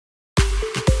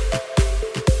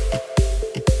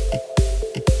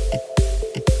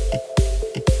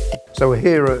So we're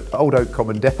here at Old Oak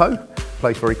Common Depot, a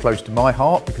place very close to my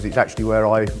heart because it's actually where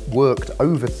I worked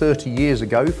over 30 years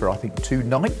ago for I think 2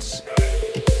 nights.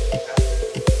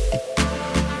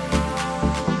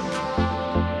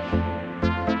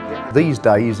 These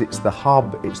days it's the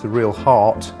hub, it's the real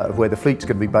heart of where the fleet's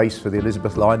going to be based for the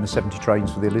Elizabeth Line, the 70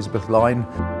 trains for the Elizabeth Line.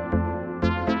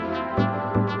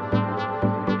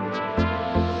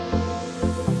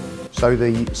 So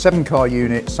the 7-car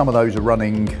units, some of those are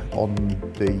running on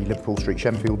the Liverpool Street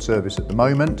Shenfield service at the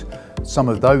moment. Some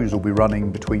of those will be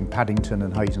running between Paddington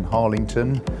and Hayes and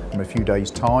Harlington in a few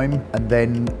days' time. And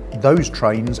then those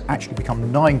trains actually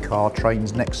become 9-car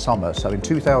trains next summer. So in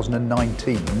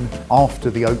 2019, after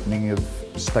the opening of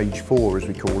Stage 4, as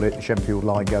we call it, the Shenfield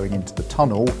line going into the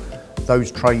tunnel,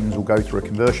 those trains will go through a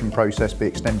conversion process, be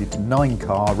extended to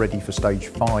 9-car, ready for Stage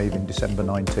 5 in December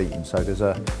 19. So there's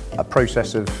a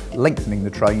process of lengthening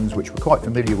the trains, which we're quite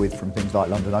familiar with from things like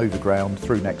London Overground,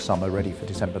 through next summer, ready for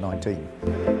December 19.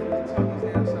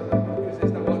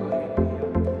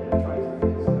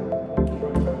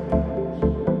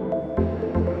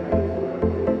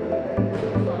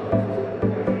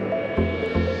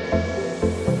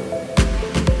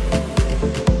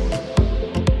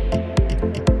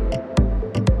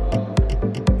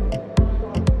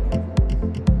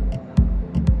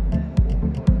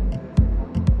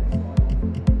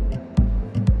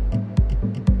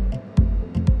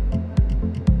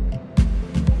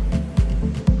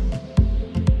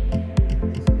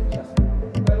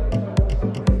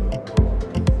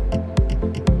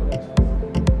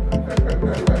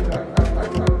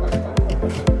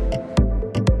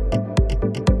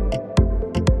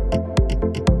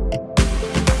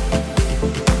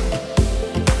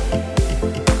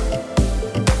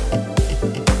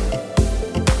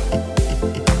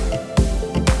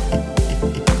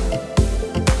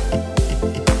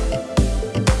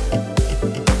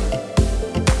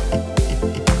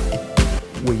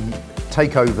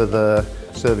 Take over the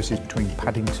services between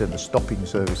Paddington, the stopping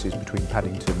services between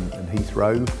Paddington and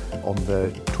Heathrow on the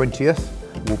 20th.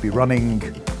 We'll be running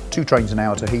 2 trains an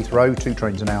hour to Heathrow, 2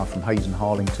 trains an hour from Hayes and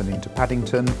Harlington into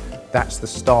Paddington. That's the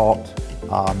start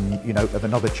of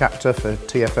another chapter for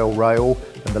TfL Rail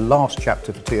and the last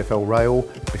chapter for TfL Rail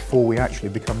before we actually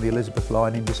become the Elizabeth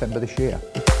Line in December this year.